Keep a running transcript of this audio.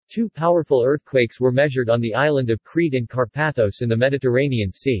Two powerful earthquakes were measured on the island of Crete and Carpathos in the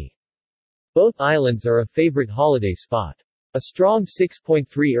Mediterranean Sea. Both islands are a favorite holiday spot. A strong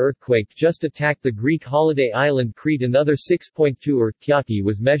 6.3 earthquake just attacked the Greek holiday island Crete. Another 6.2 earthquake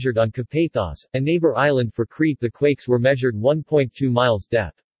was measured on Carpathos, a neighbor island for Crete. The quakes were measured 1.2 miles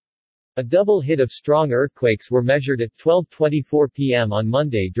depth. A double hit of strong earthquakes were measured at 12:24 p.m. on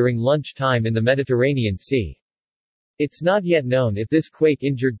Monday during lunchtime in the Mediterranean Sea. It's not yet known if this quake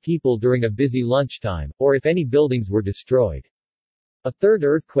injured people during a busy lunchtime, or if any buildings were destroyed. A third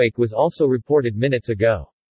earthquake was also reported minutes ago.